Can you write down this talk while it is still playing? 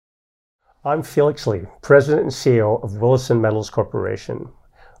I'm Felix Lee, President and CEO of Willison Metals Corporation.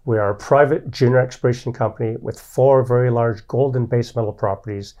 We are a private junior exploration company with 4 very large gold and base metal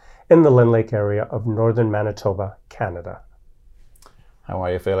properties in the Lynn Lake area of northern Manitoba, Canada. How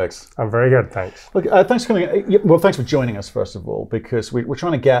are you, Felix? I'm very good, thanks. Look, thanks for coming. Well, thanks for joining us, first of all, because we're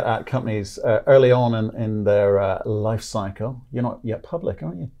trying to get at companies early on in their life cycle. You're not yet public,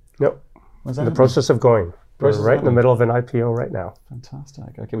 aren't you? Nope. In the process of going. We're right in the middle of an IPO right now.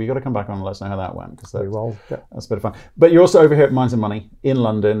 Fantastic. Okay, well, you got to come back on and let us know how that went, because that's a bit of fun. But you're also over here at Mines and Money in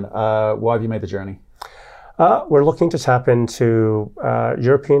London. Why have you made the journey? We're looking to tap into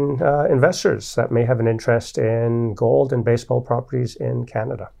European investors that may have an interest in gold and base metal properties in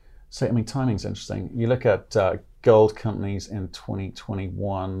Canada. So, I mean, timing's interesting. You look at gold companies in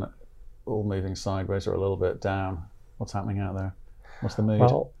 2021, all moving sideways or a little bit down. What's happening out there? What's the mood?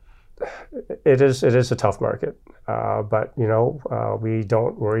 Well, it is a tough market, but you know we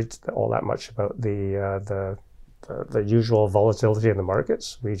don't worry all that much about the usual volatility in the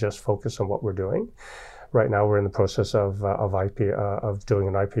markets. We just focus on what we're doing. Right now, we're in the process of doing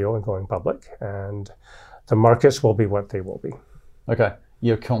an IPO and going public, and the markets will be what they will be. Okay,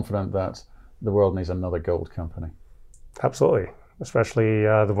 you're confident that the world needs another gold company? Absolutely, especially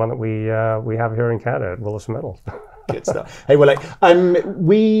the one that we have here in Canada at Willison Metals. Good stuff. Hey, well,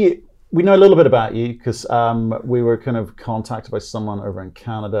 we know a little bit about you because we were kind of contacted by someone over in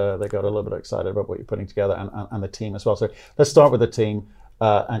Canada. They got a little bit excited about what you're putting together and the team as well. So let's start with the team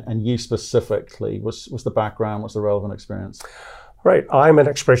and you specifically. What's the background? What's the relevant experience? Right. I'm an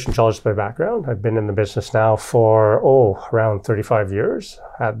exploration geologist by background. I've been in the business now for, around 35 years.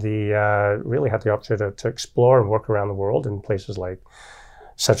 Really had the opportunity to explore and work around the world in places like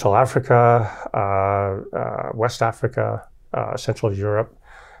Central Africa, West Africa, Central Europe,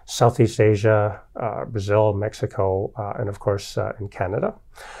 Southeast Asia, Brazil, Mexico, and of course in Canada.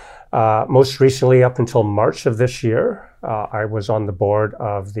 Most recently, up until March of this year, I was on the board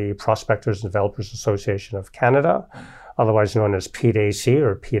of the Prospectors and Developers Association of Canada, otherwise known as PDAC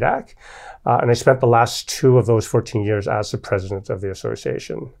or PDAC. And I spent the last 2 of those 14 years as the president of the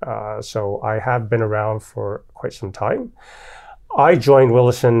association. So I have been around for quite some time. I joined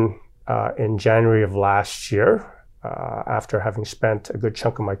Willison in January of last year, after having spent a good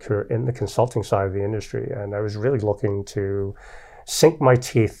chunk of my career in the consulting side of the industry. And I was really looking to sink my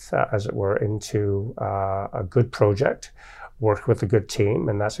teeth, as it were, into a good project, work with a good team,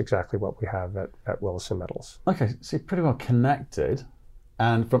 and that's exactly what we have at Willison Metals. Okay, so you're pretty well connected,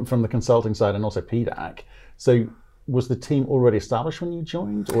 and from the consulting side and also PDAC. So was the team already established when you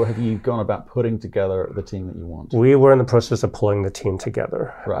joined, or have you gone about putting together the team that you want? We were in the process of pulling the team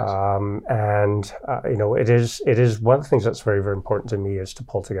together. Right. You know, it is one of the things that's very, very important to me is to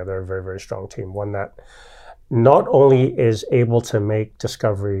pull together a very, very strong team, one that not only is able to make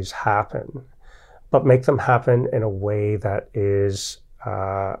discoveries happen, but make them happen in a way that is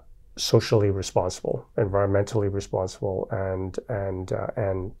socially responsible, environmentally responsible, and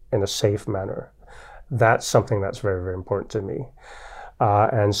in a safe manner. That's something that's very, very important to me.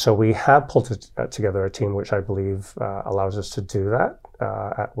 And so we have pulled together a team which I believe allows us to do that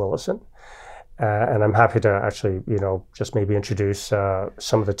at Willison. And I'm happy to actually, just maybe introduce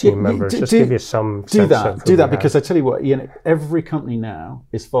some of the team members, just give you some sense of do that, because I tell you what, every company now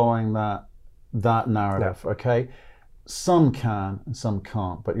is following that narrative, okay? Some can and some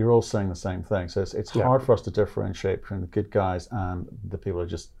can't, but you're all saying the same thing. So it's hard for us to differentiate between the good guys and the people who are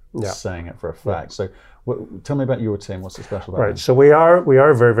just saying it for a fact. So tell me about your team. What's so special about it? Right. So we are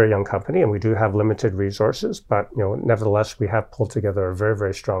a very, very young company, and we do have limited resources, but nevertheless, we have pulled together a very,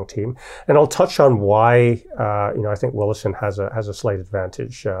 very strong team. And I'll touch on why I think Willison has a slight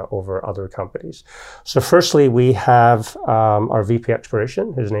advantage over other companies. So firstly, we have our VP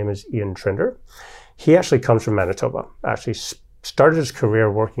Exploration. His name is Ian Trinder. He actually comes from Manitoba. Actually started his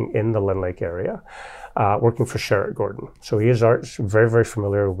career working in the Lynn Lake area, working for Sherritt Gordon. So he is very, very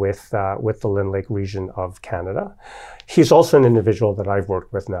familiar with the Lynn Lake region of Canada. He's also an individual that I've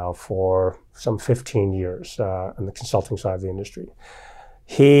worked with now for some 15 years on the consulting side of the industry.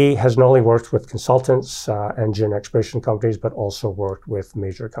 He has not only worked with consultants and junior exploration companies, but also worked with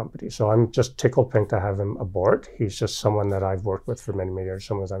major companies. So I'm just tickled pink to have him aboard. He's just someone that I've worked with for many, many years,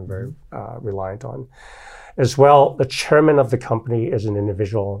 someone that I'm very reliant on. As well, the chairman of the company is an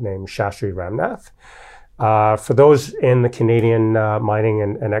individual named Shastri Ramnath. For those in the Canadian mining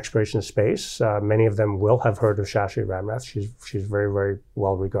and exploration space, many of them will have heard of Shastri Ramnath. She's very, very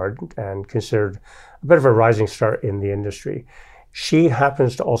well regarded and considered a bit of a rising star in the industry. She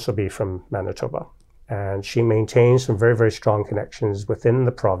happens to also be from Manitoba, and she maintains some very, very strong connections within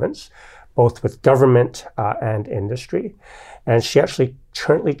the province, both with government and industry. And she actually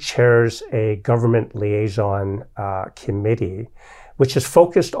currently chairs a government liaison committee, which is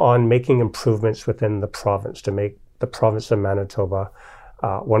focused on making improvements within the province to make the province of Manitoba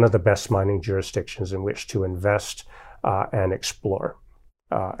one of the best mining jurisdictions in which to invest and explore.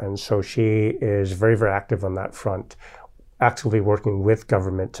 And so she is very, very active on that front, actively working with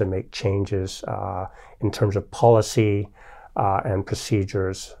government to make changes in terms of policy and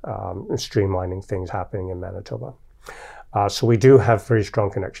procedures, and streamlining things happening in Manitoba. So we do have very strong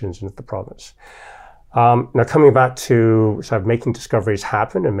connections into the province. Now coming back to sort of making discoveries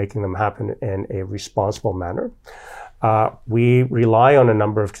happen and making them happen in a responsible manner, we rely on a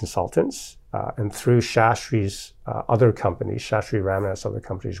number of consultants, and through Shastri's other companies, Shastri Ramnath's other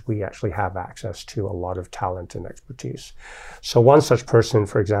companies, we actually have access to a lot of talent and expertise. So one such person,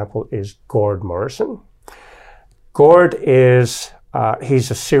 for example, is Gord Morrison. Gord is,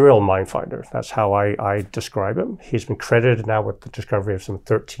 he's a serial mine finder. That's how I describe him. He's been credited now with the discovery of some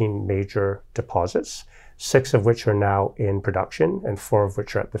 13 major deposits, 6 of which are now in production and 4 of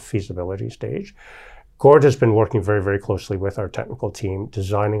which are at the feasibility stage. Gord has been working very, very closely with our technical team,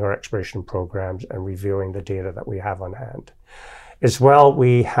 designing our exploration programs and reviewing the data that we have on hand. As well,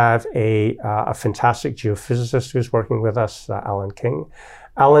 we have a fantastic geophysicist who's working with us, Alan King.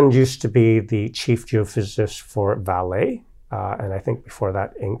 Alan used to be the chief geophysicist for Vale, and I think before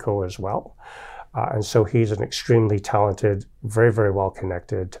that, Inco as well. And so he's an extremely talented, very, very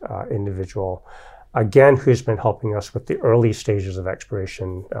well-connected individual, again, who's been helping us with the early stages of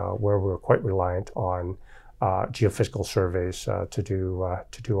exploration, where we're quite reliant on geophysical surveys to do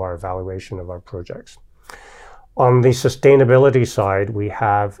our evaluation of our projects. On the sustainability side, we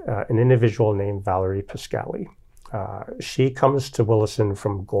have an individual named Valerie Pascali. She comes to Williston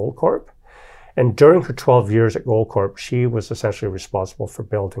from Goldcorp, and during her 12 years at Goldcorp, she was essentially responsible for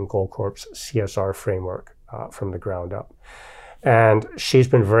building Goldcorp's CSR framework from the ground up. And she's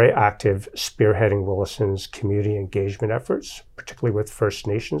been very active spearheading Williston's community engagement efforts, particularly with First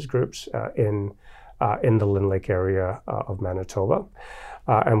Nations groups in the Lynn Lake area of Manitoba.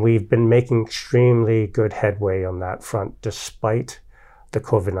 And we've been making extremely good headway on that front, despite the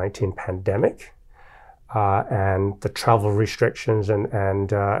COVID-19 pandemic and the travel restrictions.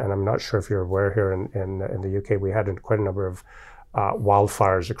 And I'm not sure if you're aware here in the UK, we had quite a number of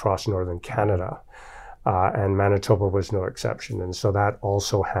wildfires across northern Canada. And Manitoba was no exception. And so that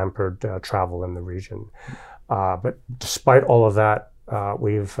also hampered travel in the region. But despite all of that,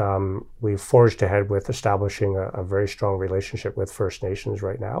 we've forged ahead with establishing a very strong relationship with First Nations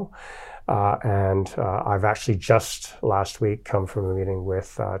right now. And I've actually just last week come from a meeting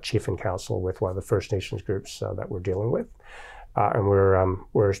with Chief and Council with one of the First Nations groups that we're dealing with. And we're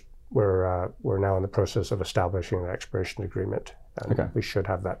now in the process of establishing an exploration agreement. And okay. We should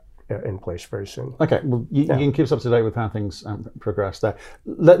have that in place very soon. Okay, well, you can keep us up to date with how things progress there.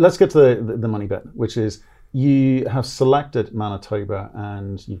 Let's get to the money bit, which is you have selected Manitoba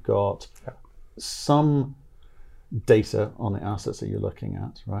and you've got some data on the assets that you're looking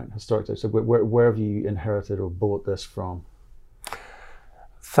at, right? Historic data. So where have you inherited or bought this from?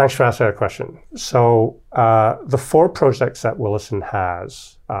 Thanks for asking that question. So the 4 projects that Williston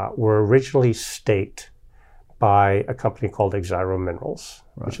has were originally staked by a company called Exxaro Minerals,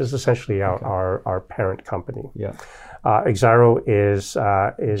 right, which is essentially our parent company. Yeah. Exxaro is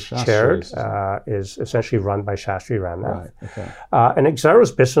chaired, is essentially run by Shastri Ramnath. Right. Okay. And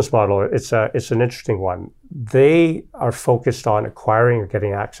Exxaro's business model, it's an interesting one. They are focused on acquiring or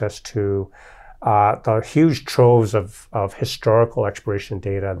getting access to the huge troves of historical exploration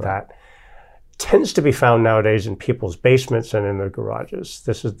data that tends to be found nowadays in people's basements and in their garages.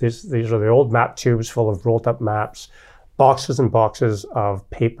 These are the old map tubes full of rolled up maps, boxes and boxes of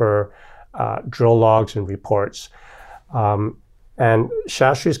paper, drill logs and reports. And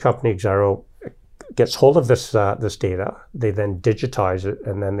Shastri's company, Exxaro, gets hold of this data. They then digitize it,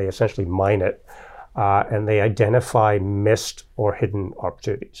 and then they essentially mine it, and they identify missed or hidden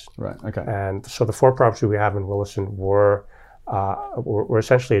opportunities. Right. Okay. And so the 4 properties we have in Williston were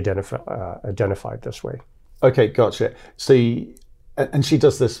essentially identified this way. Okay, gotcha. So, and she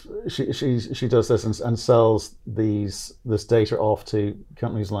does this. She does this and sells this data off to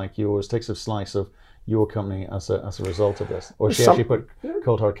companies like yours. Takes a slice of your company as a result of this, or she actually put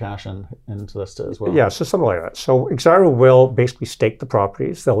cold hard cash into this as well. Yeah, so something like that. So Exxaro will basically stake the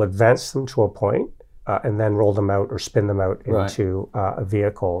properties. They'll advance them to a point, and then roll them out or spin them out into a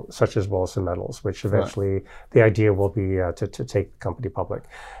vehicle such as Williston Metals, which eventually the idea will be to take the company public.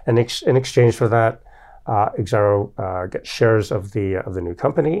 And in exchange for that, Exxaro gets shares of the new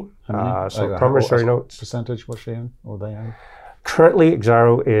company. So promissory notes. Percentage, what's she own, or they own? Currently,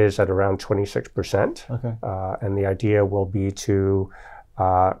 Exxaro is at around 26%. Okay. And the idea will be to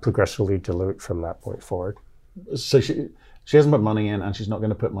progressively dilute from that point forward. So she hasn't put money in, and she's not going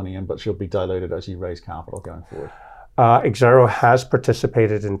to put money in, but she'll be diluted as you raise capital going forward. Exxaro has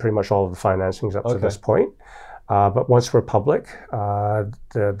participated in pretty much all of the financings up to this point. But once we're public,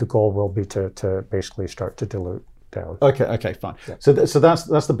 the goal will be to basically start to dilute down. Okay, fine. Yeah. So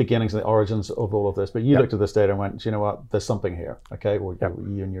that's the beginnings and the origins of all of this. But you looked at this data and went, you know what? There's something here. Okay, well,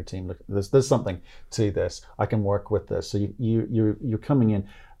 you and your team look. There's something to this. I can work with this. So you're coming in.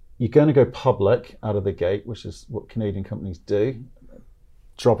 You're going to go public out of the gate, which is what Canadian companies do.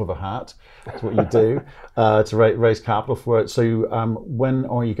 Drop of a hat. That's what you do to raise capital for it. So when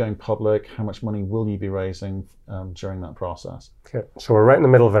are you going public? How much money will you be raising during that process? Okay. So we're right in the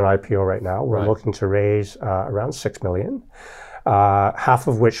middle of an IPO right now. We're looking to raise around $6 million, half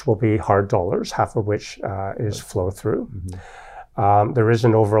of which will be hard dollars, half of which is flow through. There is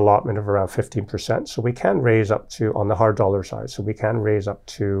an over allotment of around 15%. So we can raise up to, on the hard dollar side, so we can raise up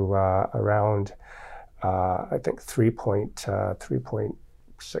to around, I think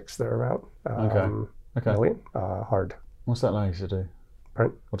 3.6 there around million hard. What's that allow you to do?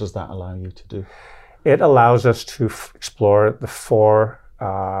 Pardon? What does that allow you to do? It allows us to explore the 4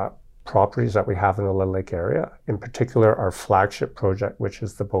 properties that we have in the Little Lake area. In particular, our flagship project, which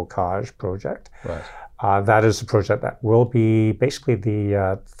is the Bocage project. Right. That is the project that will be basically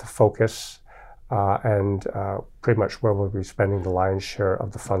the focus and pretty much where we'll be spending the lion's share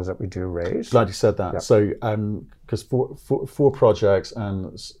of the funds that we do raise. Glad you said that. Yep. So, because four projects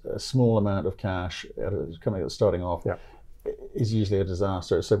and a small amount of cash at a company that's starting off is usually a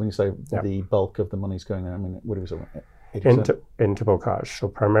disaster. So when you say the bulk of the money's going there, I mean, what do we say? Into Bocage. So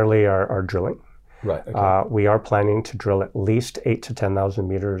primarily our drilling. Right. Okay. We are planning to drill at least 8,000 to 10,000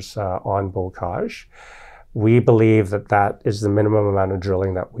 meters on Bocage. We believe that is the minimum amount of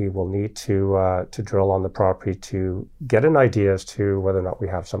drilling that we will need to drill on the property to get an idea as to whether or not we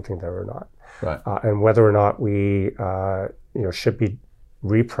have something there or not. Right. And whether or not we should be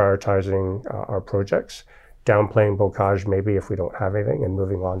reprioritizing our projects, downplaying Bocage maybe if we don't have anything, and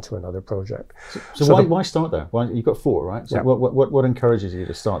moving on to another project. So why start there? You've got 4, right? So what encourages you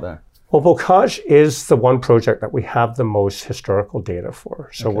to start there? Well, Bocage is the one project that we have the most historical data for.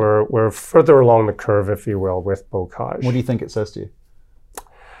 So we're further along the curve, if you will, with Bocage. What do you think it says to you?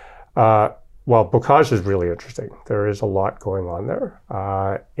 Well, Bocage is really interesting. There is a lot going on there.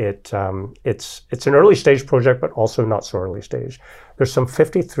 It's an early stage project, but also not so early stage. There's some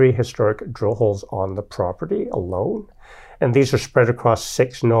 53 historic drill holes on the property alone, and these are spread across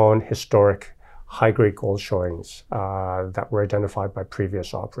 6 known historic high-grade gold showings that were identified by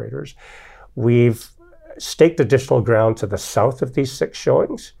previous operators. We've staked additional ground to the south of these 6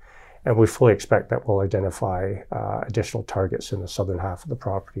 showings, and we fully expect that we'll identify additional targets in the southern half of the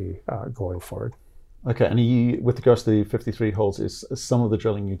property going forward. Okay, and with regards to the 53 holes, is some of the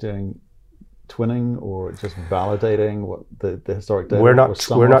drilling you're doing twinning or just validating what the historic data? We're not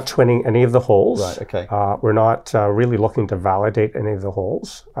twinning any of the holes. Right. Okay. We're not really looking to validate any of the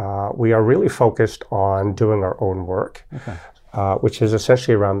holes. We are really focused on doing our own work, which is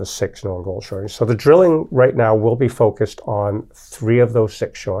essentially around the 6 known gold showings. So the drilling right now will be focused on 3 of those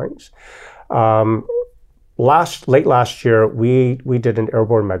 6 showings. Late last year, we did an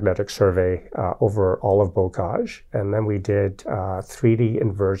airborne magnetic survey over all of Bocage, and then we did 3D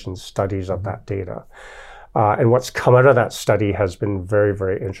inversion studies of that data. And what's come out of that study has been very,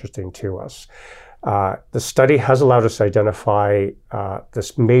 very interesting to us. The study has allowed us to identify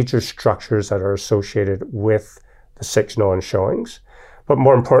the major structures that are associated with the 6 known showings, but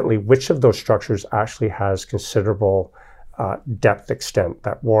more importantly, which of those structures actually has considerable depth extent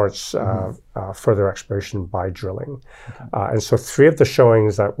that warrants further exploration by drilling. And so 3 of the 6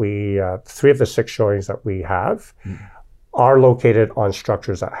 showings that we have are located on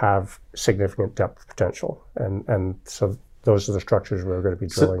structures that have significant depth potential. And so those are the structures we're going to be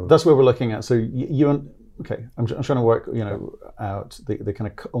drilling. So that's what we're looking at. So I'm trying to work, out the kind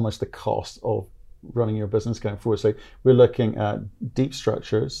of almost the cost of running your business going forward. So we're looking at deep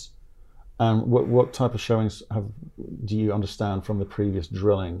structures. What type of showings do you understand from the previous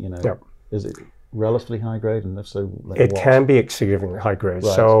drilling? Is it relatively high grade, and if so, it can be significantly high grade.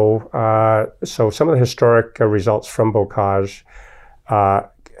 Right. So some of the historic results from Bocage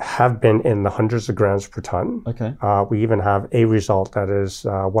have been in the hundreds of grams per ton. Okay. We even have a result that is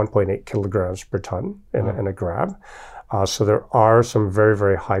 1.8 kilograms per ton in a grab. So there are some very,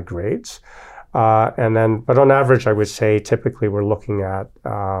 very high grades. But on average, I would say typically we're looking at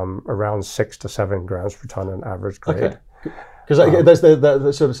around 6 to 7 grams per ton in average grade. Okay. Because there's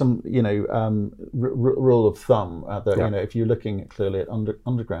the sort of some rule of thumb that if you're looking clearly at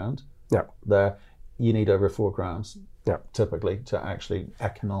underground, there you need over 4 grams typically to actually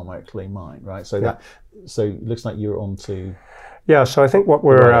economically mine, right? So it looks like you're onto. Yeah, so I think what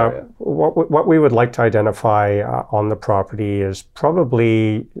we would like to identify on the property is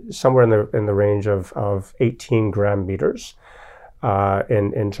probably somewhere in the range of 18 gram meters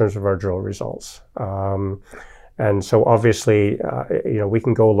in terms of our drill results. And so obviously, we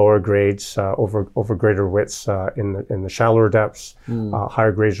can go lower grades over greater widths in the shallower depths,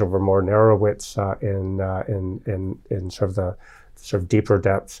 higher grades over more narrow widths in sort of deeper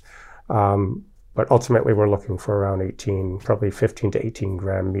depths. But ultimately, we're looking for around 18, probably 15 to 18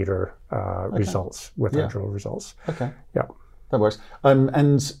 gram meter results with our drill results. Okay. Yeah. That works.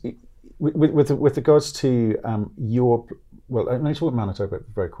 And with regards to your, well, let me talk about Manitoba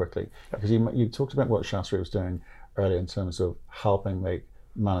very quickly, because you talked about what Shastri was doing earlier in terms of helping make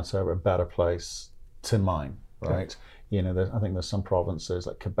Manitoba a better place to mine, right? Yeah. I think there's some provinces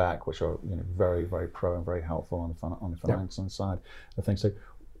like Quebec which are very, very pro and very helpful on the financing side of things. So,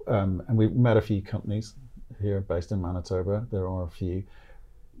 and we've met a few companies here based in Manitoba. There are a few.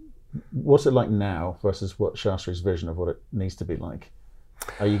 What's it like now versus what Shastri's vision of what it needs to be like?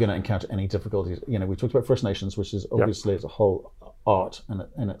 Are you going to encounter any difficulties? We talked about First Nations, which is obviously it's a whole art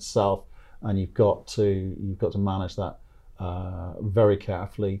in itself, and you've got to manage that very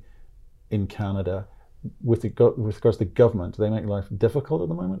carefully in Canada. With regards to the government, do they make life difficult at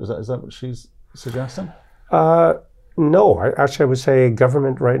the moment? Is that what she's suggesting? No, I would say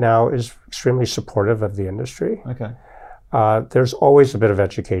government right now is extremely supportive of the industry. Okay. There's always a bit of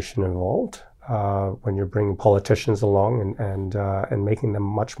education involved when you're bringing politicians along and making them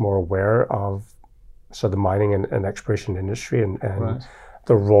much more aware of the mining and exploration industry and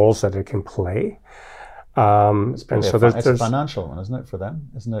the roles that it can play. It's a financial one, isn't it, for them?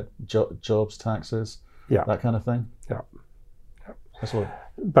 Isn't it jobs, taxes, that kind of thing? Yeah. That's what.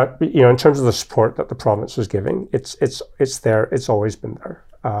 But in terms of the support that the province is giving, it's there. It's always been there.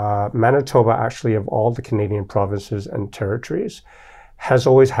 Manitoba, actually, of all the Canadian provinces and territories, has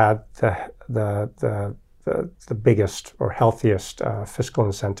always had the biggest or healthiest fiscal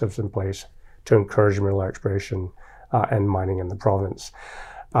incentives in place to encourage mineral exploration and mining in the province.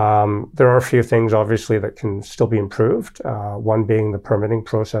 There are a few things, obviously, that can still be improved. One being the permitting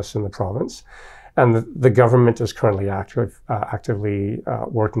process in the province. And the government is currently actively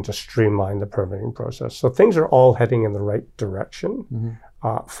working to streamline the permitting process. So things are all heading in the right direction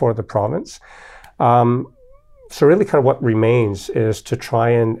for the province. So really kind of what remains is to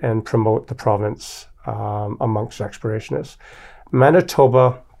try and promote the province amongst explorationists.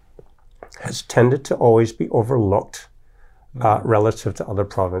 Manitoba has tended to always be overlooked relative to other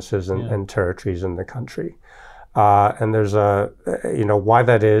provinces and territories in the country. And there's why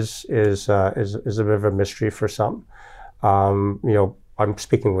that is a bit of a mystery for some. I'm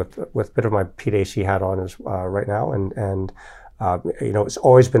speaking with a bit of my PDAC hat on right now, and it's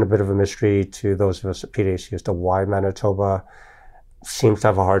always been a bit of a mystery to those of us at PDAC as to why Manitoba seems to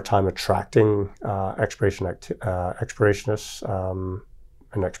have a hard time attracting explorationists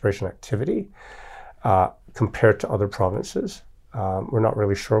and exploration activity compared to other provinces. We're not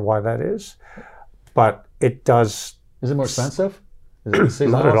really sure why that is, but it does. Is it more expensive? Is it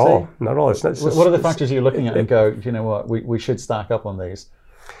not at all. Not at all. It's what are the factors you're looking at and go, you know what, we should stack up on these?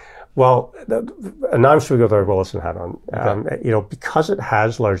 Well, and now I'm speaking with our Wilson hat on. Okay. Because it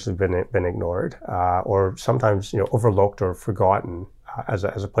has largely been ignored or sometimes overlooked or forgotten as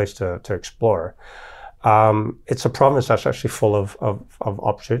a place to explore. It's a province that's actually full of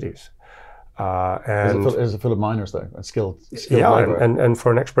opportunities. Is it full of miners though, and skilled labor? and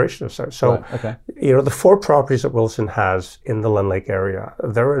for an explorationist. So, the 4 properties that Wilson has in the Lynn Lake area,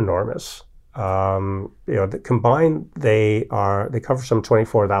 they're enormous. Combined, they cover some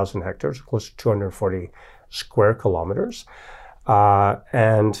 24,000 hectares, close to 240 square kilometers,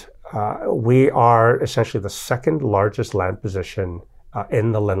 and we are essentially the second largest land position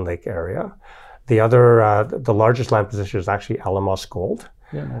in the Lynn Lake area. The largest land position is actually Alamos Gold.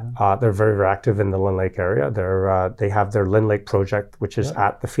 Yeah, they're very, very active in the Lynn Lake area. They have their Lynn Lake project, which is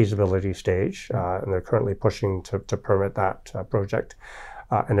at the feasibility stage, and they're currently pushing to permit that project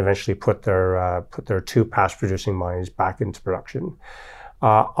and eventually put their 2 past producing mines back into production.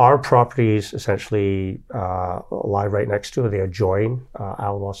 Our properties essentially lie right next to it. They adjoin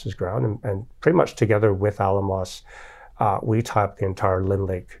Alamos's ground, and pretty much together with Alamos, we tie up the entire Lynn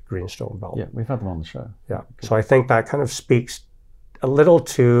Lake greenstone belt. Yeah, we've had them on the show. Yeah, so I think that kind of speaks a little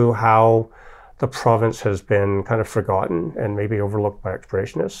to how the province has been kind of forgotten and maybe overlooked by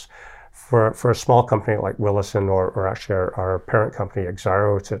explorationists. for a small company like Willison or actually our parent company,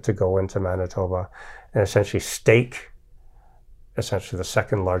 Exxaro, to go into Manitoba and essentially stake essentially the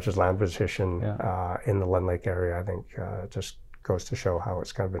second largest land position in the Lynn Lake area, I think just goes to show how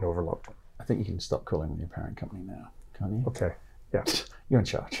it's kind of been overlooked. I think you can stop calling them your parent company now, can't you? Okay, yeah. You're in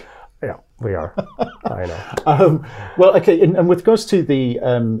charge. Yeah, we are. I know. Well, okay, and with regards to the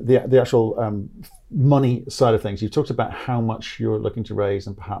actual money side of things, you talked about how much you're looking to raise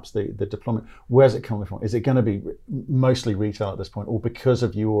and perhaps the deployment. Where's it coming from? Is it going to be mostly retail at this point, or because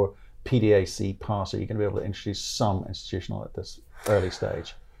of your PDAC pass, are you going to be able to introduce some institutional at this early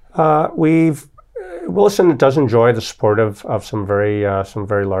stage? Willison does enjoy the support of some very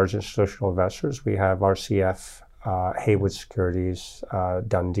large institutional investors. We have RCF, Haywood Securities,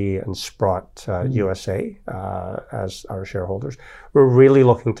 Dundee, and Sprott USA as our shareholders. We're really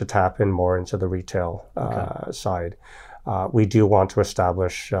looking to tap in more into the retail side. We do want to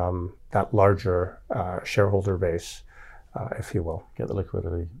establish that larger shareholder base, if you will. Get the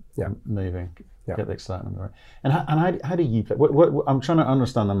liquidity moving, get the excitement going. And how do you play? What I'm trying to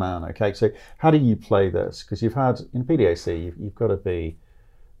understand the man, okay? So how do you play this? Because you've had, in PDAC, you've got to be,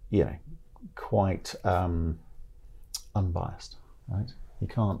 quite unbiased, right? You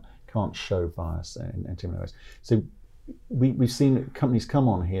can't show bias in too many ways. So we've seen companies come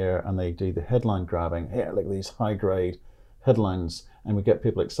on here and they do the headline grabbing. Here, look at these high grade headlines, and we get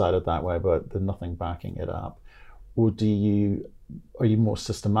people excited that way, but there's nothing backing it up. Or are you more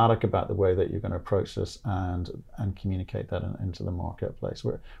systematic about the way that you're going to approach this and communicate that into the marketplace?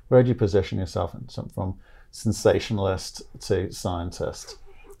 Where do you position yourself from sensationalist to scientist?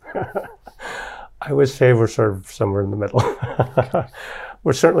 I would say we're sort of somewhere in the middle.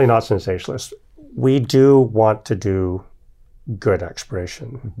 We're certainly not sensationalists. We do want to do good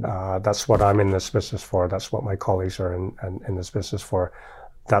exploration. Mm-hmm. That's what I'm in this business for. That's what my colleagues are in this business for.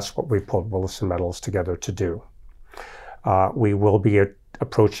 That's what we pulled Willison Metals together to do. We will be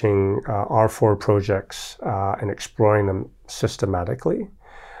approaching our 4 projects and exploring them systematically.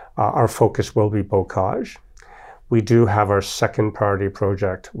 Our focus will be Bocage. We do have our second priority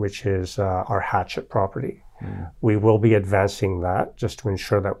project, which is our Hatchet property. Mm. We will be advancing that just to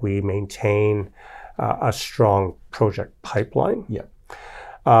ensure that we maintain a strong project pipeline. Yeah.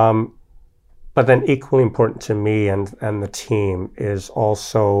 But then equally important to me and the team is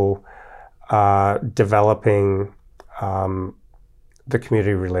also developing the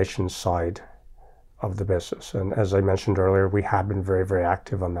community relations side of the business. And as I mentioned earlier, we have been very, very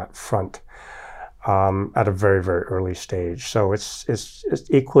active on that front at a very, very early stage. So it's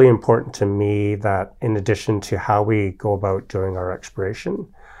equally important to me that in addition to how we go about doing our exploration,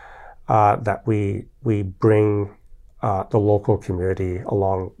 that we bring the local community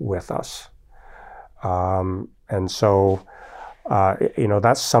along with us. And so,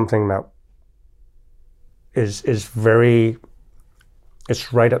 that's something that is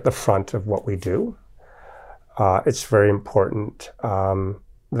it's right at the front of what we do. It's very important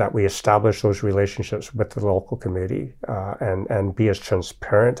that we establish those relationships with the local community and be as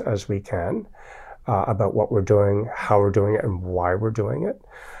transparent as we can about what we're doing, how we're doing it, and why we're doing it.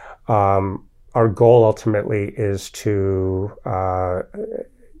 Our goal ultimately is to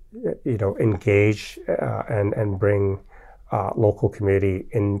engage and bring local community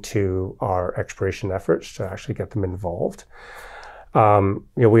into our exploration efforts to actually get them involved.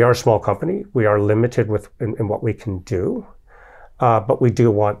 We are a small company. We are limited in what we can do, but we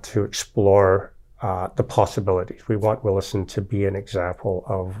do want to explore the possibilities. We want Willison to be an example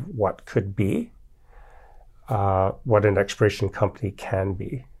of what could be, what an exploration company can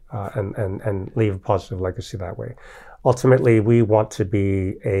be, and leave a positive legacy that way. Ultimately, we want to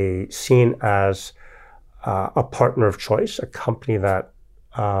be seen as a partner of choice, a company that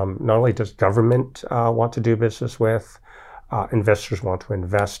not only does government want to do business with, investors want to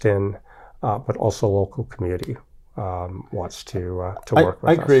invest in, but also local community wants to work with us.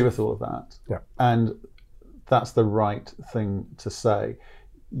 I agree with all of that. Yeah. And that's the right thing to say.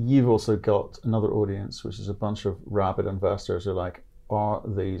 You've also got another audience, which is a bunch of rabid investors who are like, are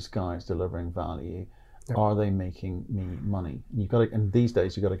these guys delivering value? Yep. Are they making me money? And these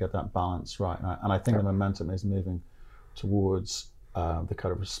days you've got to get that balance right. And I think the momentum is moving towards the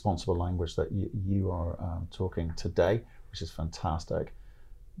kind of responsible language that you are talking today, which is fantastic.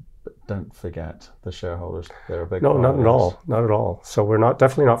 But don't forget the shareholders. They're a big part not at all. Not at all. So we're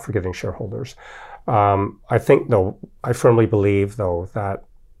definitely not forgetting shareholders. I think though, I firmly believe though that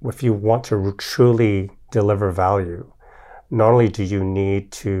if you want to truly deliver value, not only do you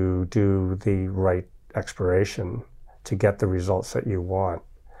need to do the right exploration to get the results that you want,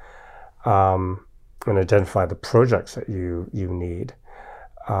 and identify the projects that you need,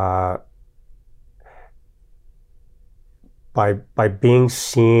 by being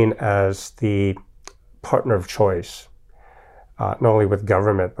seen as the partner of choice, not only with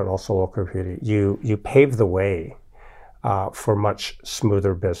government but also local community, you pave the way for much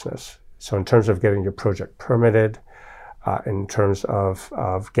smoother business. So in terms of getting your project permitted, in terms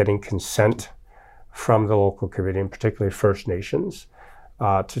of getting consent from the local community, and particularly First Nations,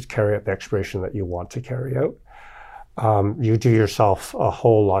 to carry out the exploration that you want to carry out, you do yourself a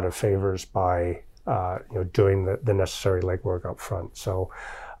whole lot of favors by doing the necessary legwork up front. So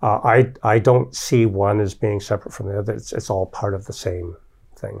I don't see one as being separate from the other. It's all part of the same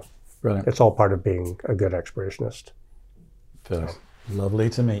thing. Brilliant. It's all part of being a good explorationist. Phyllis, lovely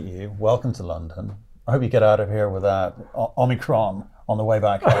to meet you. Welcome to London. I hope you get out of here without Omicron on the way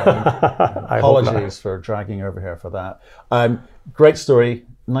back home. Apologies for dragging you over here for that. Great story,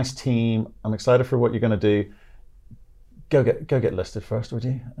 nice team. I'm excited for what you're going to do. Go get listed first, would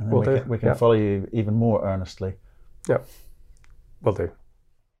you? And then we can follow you even more earnestly. Yep, will do.